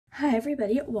Hi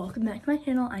everybody, welcome back to my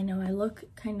channel. I know I look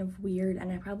kind of weird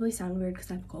and I probably sound weird because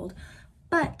I have a cold,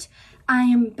 but I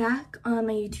am back on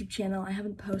my YouTube channel. I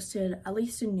haven't posted at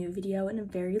least a new video in a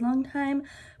very long time,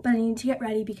 but I need to get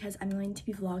ready because I'm going to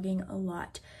be vlogging a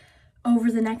lot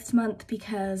over the next month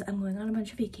because I'm going on a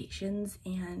bunch of vacations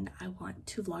and I want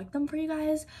to vlog them for you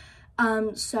guys.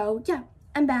 So yeah,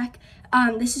 I'm back.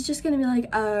 This is just gonna be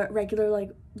like a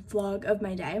regular vlog of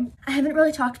my day. I haven't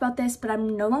really talked about this, but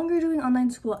I'm no longer doing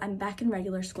online school. I'm back in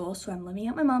regular school, so I'm living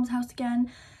at my mom's house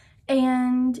again,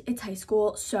 and it's high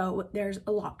school, so there's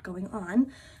a lot going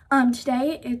on.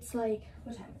 Today it's like,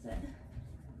 what time is it?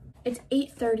 It's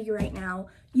 8:30 right now.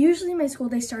 Usually my school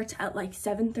day starts at like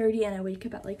 7:30 and I wake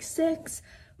up at like 6,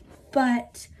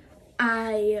 but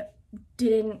I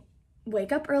didn't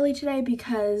wake up early today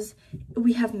because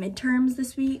we have midterms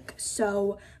this week.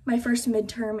 So my first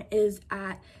midterm is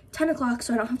at 10 o'clock,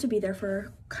 so I don't have to be there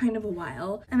for kind of a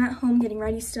while. I'm at home getting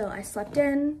ready still. I slept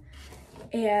in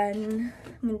and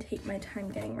I'm gonna take my time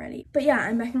getting ready. But yeah,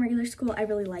 I'm back in regular school. I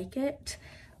really like it.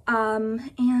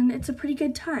 And it's a pretty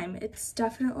good time. It's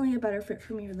definitely a better fit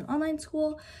for me than online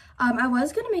school. I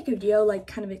was gonna make a video like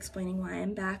kind of explaining why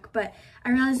I'm back, but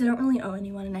I realized I don't really owe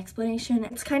anyone an explanation.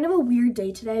 It's kind of a weird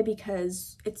day today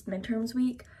because it's midterms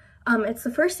week. It's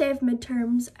the first day of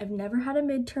midterms. I've never had a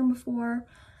midterm before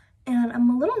and I'm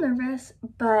a little nervous,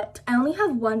 but I only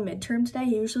have one midterm today.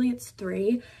 Usually it's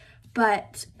 3,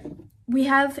 but we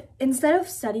have, instead of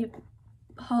study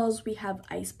halls, we have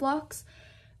ice blocks.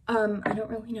 I don't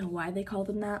really know why they call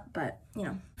them that, but you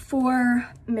know, for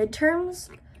midterms,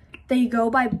 they go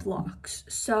by blocks.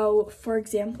 So for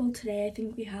example, today I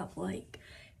think we have like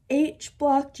H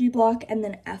block, G block, and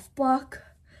then F block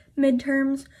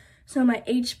midterms. So my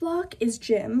H block is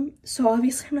gym. So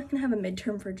obviously I'm not gonna have a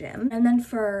midterm for gym. And then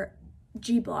for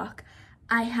G block,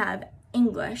 I have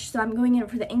English. So I'm going in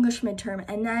for the English midterm.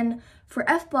 And then for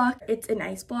F block, it's an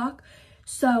ice block.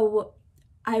 So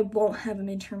I won't have a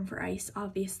midterm for ice.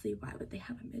 Obviously, why would they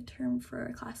have a midterm for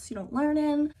a class you don't learn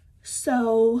in?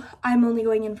 So I'm only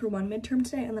going in for one midterm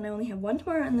today, and then I only have one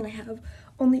tomorrow, and then I have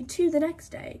only 2 the next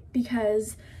day,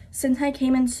 because since I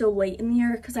came in so late in the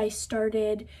year, because I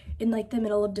started in like the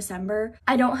middle of December,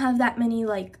 I don't have that many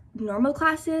like normal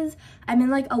classes. I'm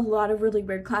in like a lot of really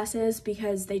weird classes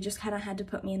because they just kind of had to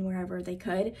put me in wherever they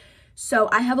could. So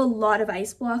I have a lot of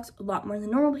ice blocks, a lot more than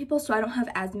normal people, so I don't have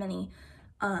as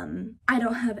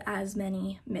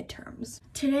many midterms.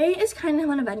 Today is kind of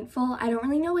uneventful. I don't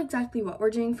really know exactly what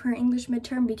we're doing for our English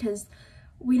midterm because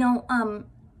we don't,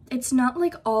 it's not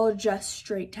like all just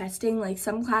straight testing. Like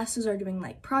some classes are doing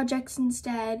like projects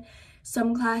instead.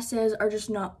 Some classes are just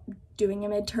not doing a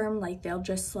midterm. Like they'll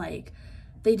just like,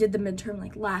 they did the midterm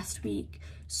like last week,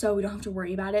 so we don't have to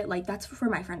worry about it. Like that's for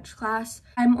my French class.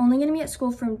 I'm only gonna be at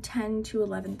school from 10 to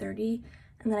 11:30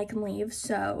 and then I can leave,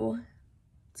 so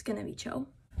it's gonna be chill.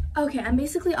 Okay, I'm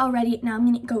basically all ready. Now I'm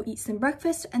gonna go eat some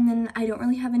breakfast and then I don't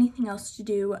really have anything else to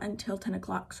do until 10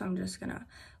 o'clock, so I'm just gonna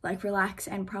like relax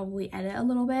and probably edit a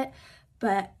little bit,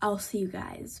 but I'll see you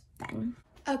guys then.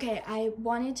 Okay, I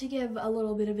wanted to give a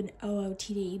little bit of an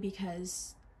OOTD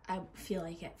because I feel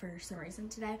like it for some reason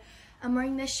today. I'm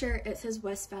wearing this shirt. It says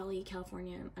West Valley,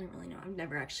 California. I don't really know. I've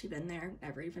never actually been there,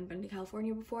 never even been to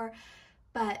California before,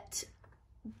 but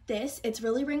it's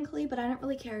really wrinkly, but I don't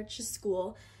really care. It's just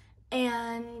school.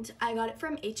 And I got it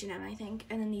from H&M, I think.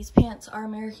 And then these pants are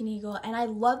American Eagle and I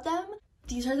love them.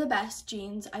 These are the best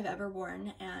jeans I've ever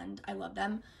worn and I love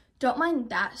them. Don't mind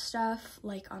that stuff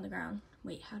like on the ground.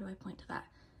 Wait, how do I point to that?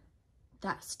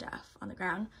 That stuff on the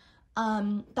ground.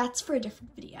 That's for a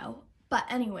different video. But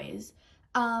anyways,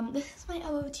 this is my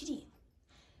OOTD.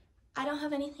 I don't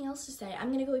have anything else to say.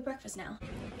 I'm gonna go eat breakfast now.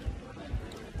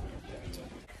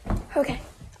 Okay,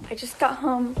 I just got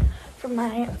home from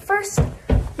my first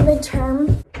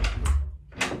midterm.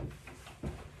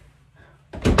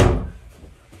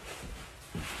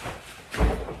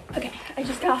 Okay, I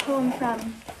just got home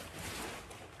from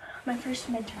my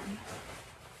first midterm.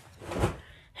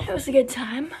 It was a good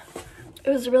time. It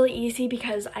was really easy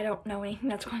because I don't know anything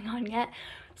that's going on yet.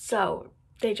 So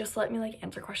they just let me like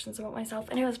answer questions about myself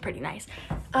and it was pretty nice.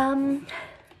 I'm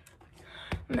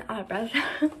out of breath.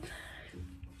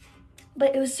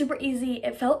 But it was super easy.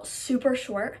 It felt super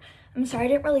short. I'm sorry I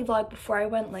didn't really vlog before I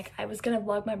went. Like I was gonna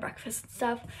vlog my breakfast and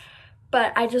stuff,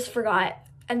 but I just forgot.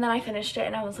 And then I finished it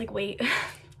and I was like, wait,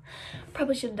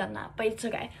 probably should have done that, but it's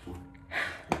okay.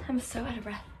 I'm so out of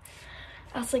breath.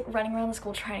 I was like running around the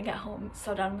school trying to get home.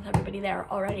 So done with everybody there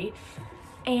already.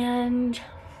 And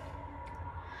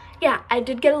yeah, I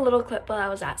did get a little clip while I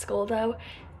was at school though,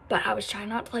 but I was trying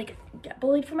not to like get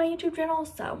bullied for my YouTube channel,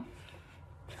 so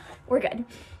we're good.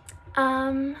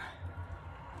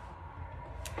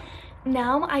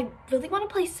 now I really want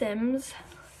to play Sims.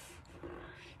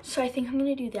 So I think I'm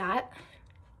going to do that.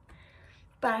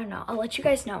 But I don't know. I'll let you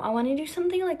guys know. I want to do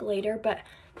something like later, but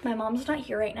my mom's not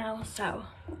here right now. So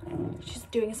she's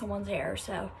doing someone's hair.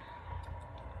 So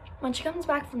when she comes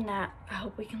back from that, I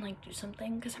hope we can like do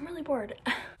something because I'm really bored.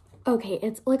 Okay,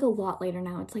 it's like a lot later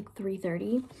now. It's like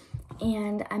 3:30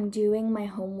 and I'm doing my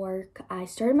homework. I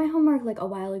started my homework like a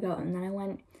while ago and then I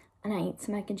went and I ate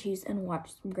some mac and cheese and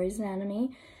watched some Grey's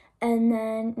Anatomy. And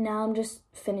then now I'm just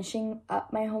finishing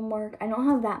up my homework. I don't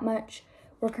have that much.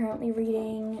 We're currently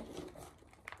reading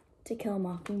To Kill a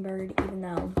Mockingbird, even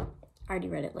though I already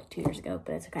read it like 2 years ago,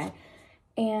 but it's okay.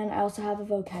 And I also have a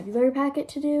vocabulary packet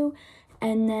to do.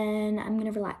 And then I'm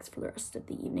gonna relax for the rest of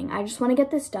the evening. I just wanna get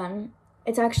this done.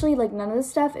 It's actually like none of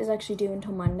this stuff is actually due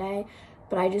until Monday,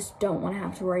 but I just don't wanna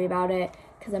have to worry about it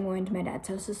because I'm going to my dad's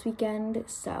house this weekend,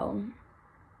 so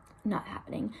not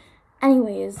happening.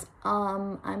 Anyways,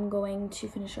 I'm going to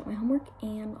finish up my homework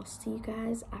and I'll see you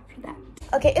guys after that.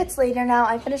 Okay, it's later now.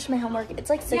 I finished my homework. It's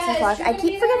like 6 o'clock. I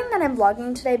keep forgetting that I'm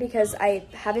vlogging today because I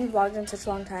haven't vlogged in such a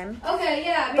long time. Okay,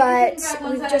 yeah. But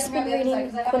we've just been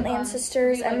reading Quintland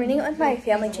Sisters. I'm reading it with my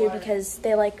family too because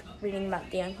they like reading about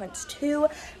the Young Quints too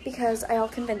because I all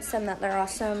convinced them that they're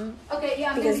awesome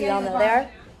because we all know they are.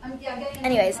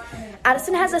 Anyways,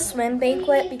 Addison has a swim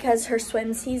banquet because her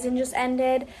swim season just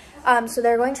ended. So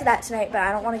they're going to that tonight, but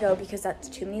I don't want to go because that's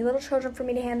too many little children for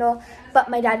me to handle. But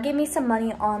my dad gave me some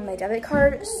money on my debit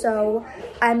card, so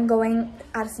I'm going.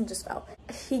 Addison just fell.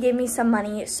 He gave me some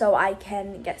money so I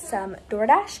can get some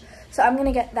DoorDash. So I'm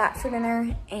gonna get that for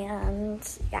dinner, and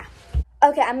yeah.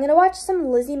 Okay, I'm gonna watch some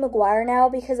Lizzie McGuire now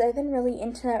because I've been really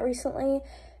into that recently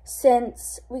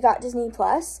since we got Disney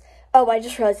Plus. Oh, I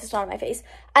just realized it's not on my face.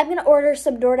 I'm gonna order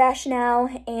some DoorDash now,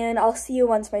 and I'll see you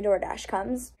once my DoorDash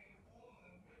comes.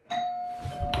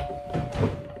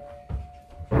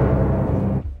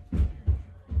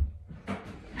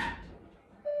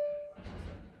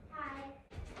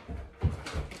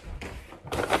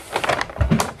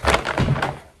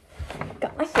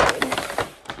 Got my food.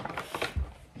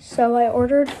 So I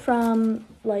ordered from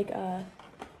like a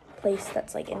place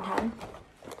that's like in town.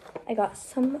 I got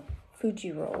some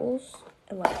Fuji rolls.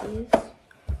 I like these.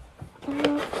 I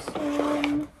got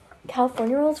some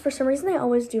California rolls. For some reason, I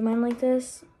always do mine like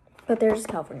this, but they're just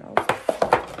California rolls.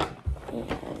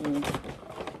 And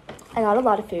I got a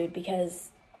lot of food because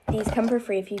these come for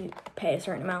free if you pay a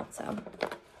certain amount. So,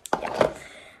 yeah.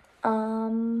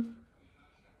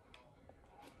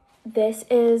 This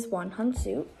is wonton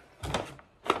soup.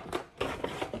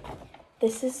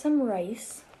 This is some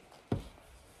rice.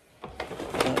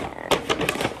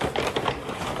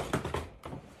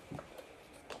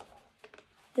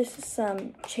 This is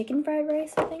some chicken fried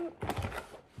rice, I think.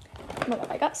 Oh my god,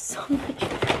 I got so much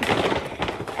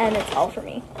food. And it's all for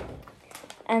me.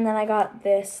 And then I got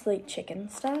this, like, chicken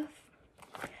stuff.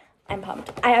 I'm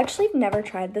pumped. I actually have never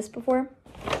tried this before.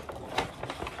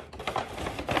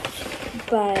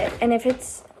 But, and if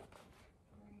it's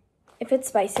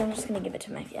spicy, I'm just gonna give it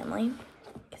to my family.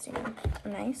 Because, you know,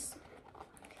 I'm nice.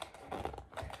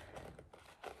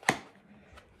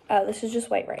 Oh, this is just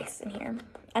white rice in here.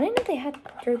 I didn't know they had,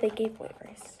 or they gave white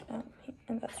rice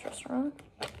in this restaurant.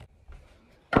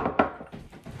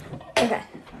 Okay.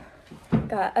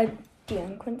 Got a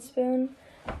Young Quint spoon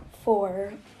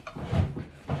for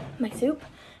my soup.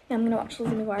 Now I'm gonna watch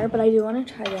Lizzie McGuire, but I do want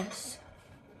to try this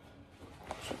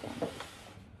chicken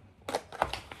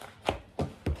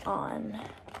on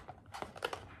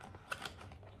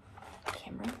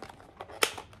camera.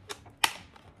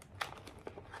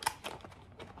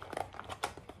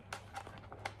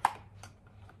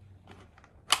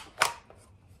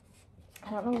 I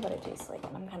don't know what it tastes like,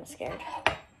 and I'm kind of scared.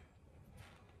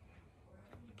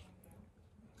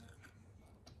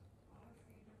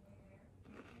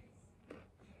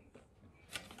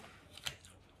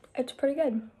 It's pretty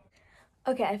good.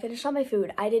 Okay, I finished all my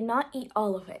food. I did not eat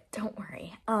all of it, don't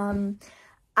worry.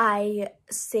 I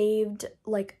saved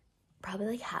like probably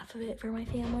like half of it for my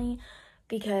family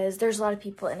because there's a lot of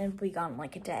people and it'll be gone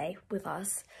like a day with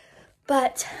us.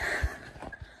 But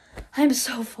I'm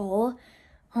so full.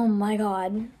 Oh my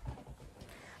god.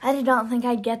 I did not think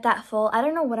I'd get that full. I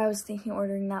don't know what I was thinking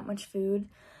ordering that much food,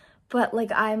 but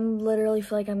like I'm literally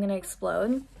feel like I'm gonna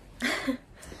explode.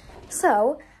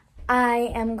 So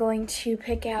I am going to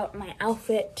pick out my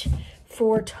outfit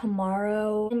for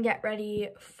tomorrow and get ready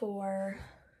for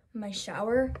my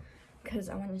shower because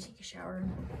I want to take a shower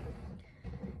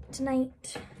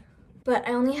tonight. But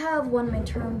I only have one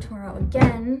midterm tomorrow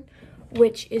again,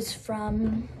 which is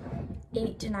from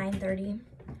 8 to 9:30.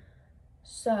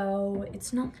 So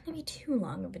it's not going to be too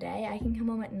long of a day. I can come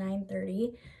home at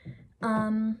 9:30.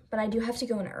 But I do have to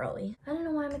go in early. I don't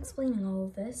know why I'm explaining all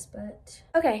of this, but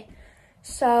okay.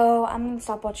 So I'm gonna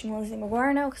stop watching Lindsay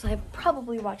now because I've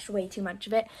probably watched way too much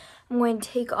of it. I'm going to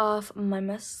take off my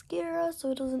mascara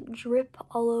so it doesn't drip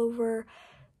all over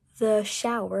the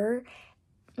shower.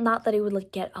 Not that it would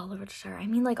like get all over the shower. I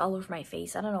mean like all over my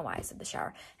face. I don't know why I said the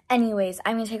shower. Anyways,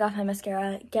 I'm gonna take off my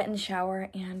mascara, get in the shower,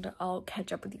 and I'll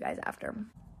catch up with you guys after.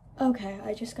 Okay,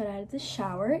 I just got out of the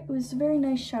shower. It was a very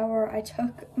nice shower. I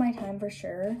took my time for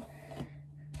sure.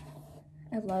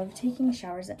 I love taking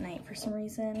showers at night for some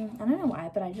reason. I don't know why,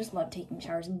 but I just love taking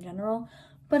showers in general,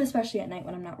 but especially at night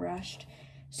when I'm not rushed.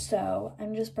 So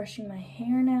I'm just brushing my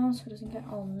hair now so it doesn't get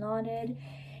all knotted.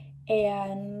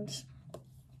 And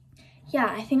yeah,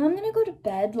 I think I'm gonna go to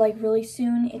bed like really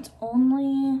soon. It's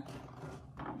only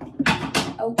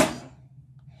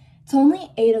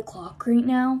 8 o'clock right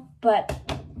now, but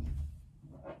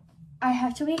I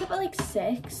have to wake up at like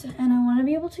 6 and I want to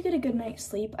be able to get a good night's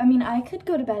sleep. I mean, I could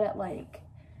go to bed at like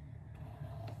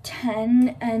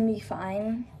 10 and be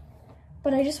fine,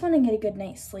 but I just want to get a good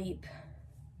night's sleep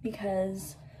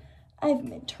because I have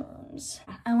midterms.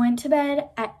 I went to bed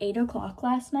at 8 o'clock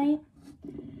last night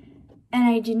and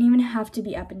I didn't even have to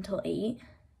be up until 8.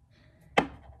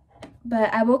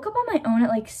 But I woke up on my own at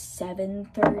like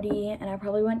 7:30 and I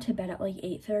probably went to bed at like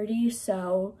 8:30,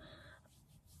 so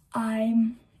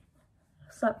I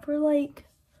slept for like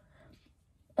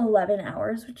 11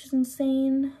 hours, which is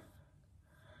insane.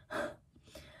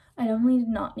 I definitely did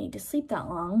not need to sleep that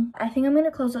long. I think I'm gonna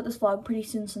close out this vlog pretty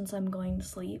soon since I'm going to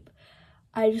sleep.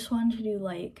 I just wanted to do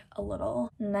like a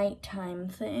little nighttime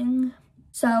thing.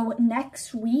 So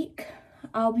next week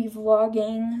I'll be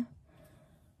vlogging.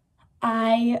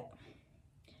 I'm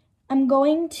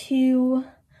going to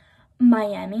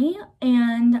Miami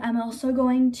and I'm also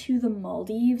going to the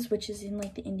Maldives, which is in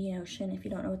like the Indian Ocean. If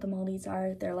you don't know what the Maldives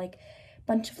are, they're like a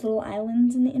bunch of little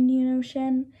islands in the Indian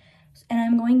Ocean. And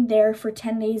I'm going there for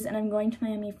 10 days and I'm going to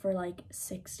Miami for like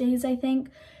 6 days, I think.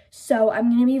 So I'm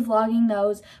going to be vlogging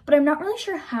those, but I'm not really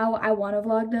sure how I want to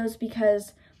vlog those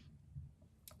because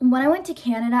when I went to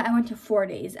Canada, I went to 4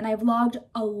 days and I vlogged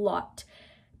a lot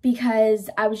because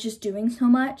I was just doing so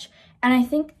much. And I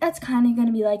think that's kind of going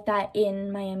to be like that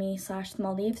in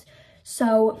Miami/Maldives.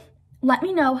 So let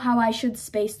me know how I should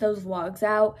space those vlogs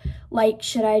out. Like,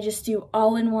 should I just do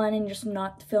all in one and just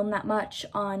not film that much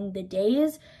on the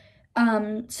days?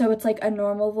 So it's like a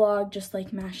normal vlog just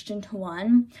like mashed into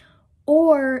one.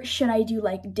 Or should I do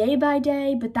like day by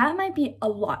day? But that might be a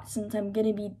lot since I'm going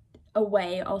to be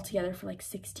away altogether for like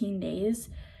 16 days.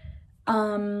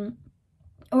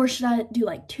 Or should I do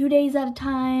like 2 days at a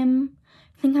time?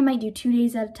 I think I might do 2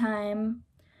 days at a time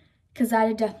because that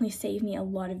would definitely save me a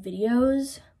lot of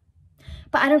videos.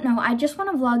 But I don't know. I just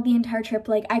want to vlog the entire trip.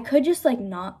 Like, I could just like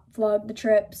not vlog the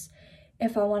trips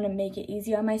if I want to make it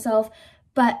easy on myself.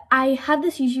 But I have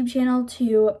this YouTube channel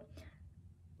to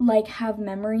like have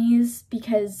memories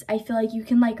because I feel like you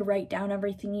can like write down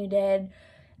everything you did,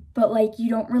 but like you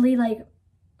don't really like,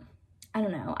 I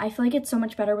don't know. I feel like it's so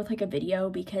much better with like a video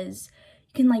because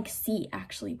you can like see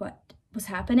actually what was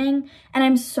happening. And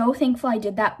I'm so thankful I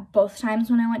did that both times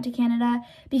when I went to Canada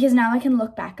because now I can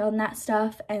look back on that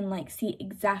stuff and like see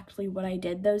exactly what I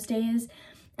did those days.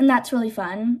 And that's really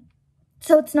fun.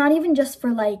 So it's not even just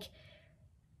for like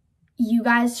you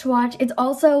guys to watch.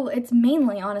 It's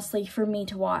mainly honestly for me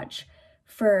to watch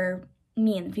for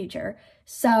me in the future.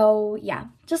 So yeah,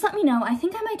 just let me know. I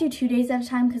think I might do 2 days at a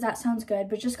time because that sounds good,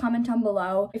 but just comment down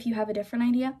below if you have a different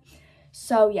idea.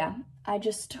 So yeah, I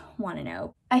just want to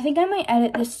know. I think I might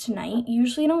edit this tonight.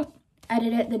 Usually I don't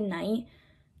edit it the night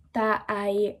that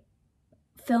I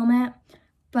film it,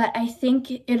 but I think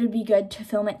it would be good to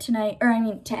film it tonight,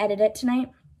 to edit it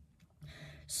tonight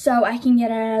so I can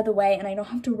get it out of the way and I don't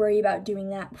have to worry about doing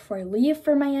that before I leave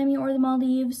for Miami or the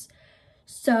Maldives.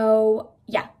 So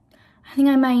yeah, I think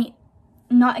I might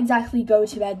not exactly go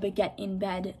to bed, but get in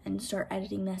bed and start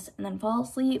editing this and then fall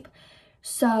asleep.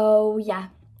 So yeah,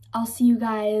 I'll see you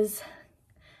guys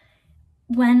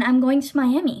when I'm going to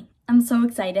Miami. I'm so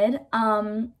excited.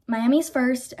 Miami's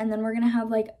first, and then we're gonna have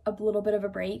like a little bit of a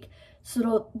break.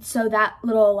 So that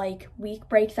little like week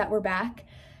break that we're back,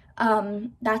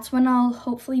 that's when I'll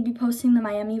hopefully be posting the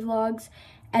Miami vlogs.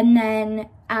 And then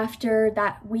after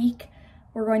that week,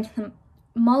 we're going to the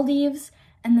Maldives.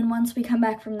 And then once we come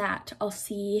back from that, I'll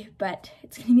see, but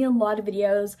it's gonna be a lot of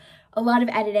videos, a lot of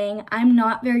editing. I'm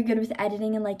not very good with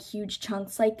editing in like huge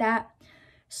chunks like that.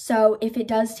 So if it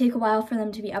does take a while for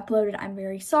them to be uploaded, I'm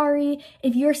very sorry.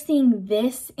 If you're seeing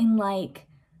this in like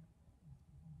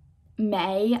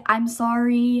May, I'm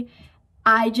sorry.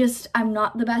 I'm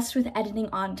not the best with editing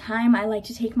on time. I like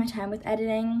to take my time with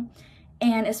editing.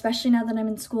 And especially now that I'm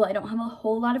in school, I don't have a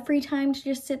whole lot of free time to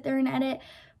just sit there and edit,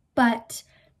 but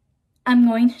I'm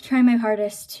going to try my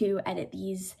hardest to edit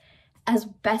these as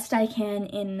best I can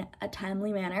in a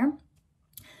timely manner.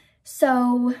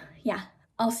 So yeah,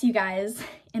 I'll see you guys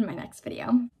in my next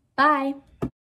video. Bye!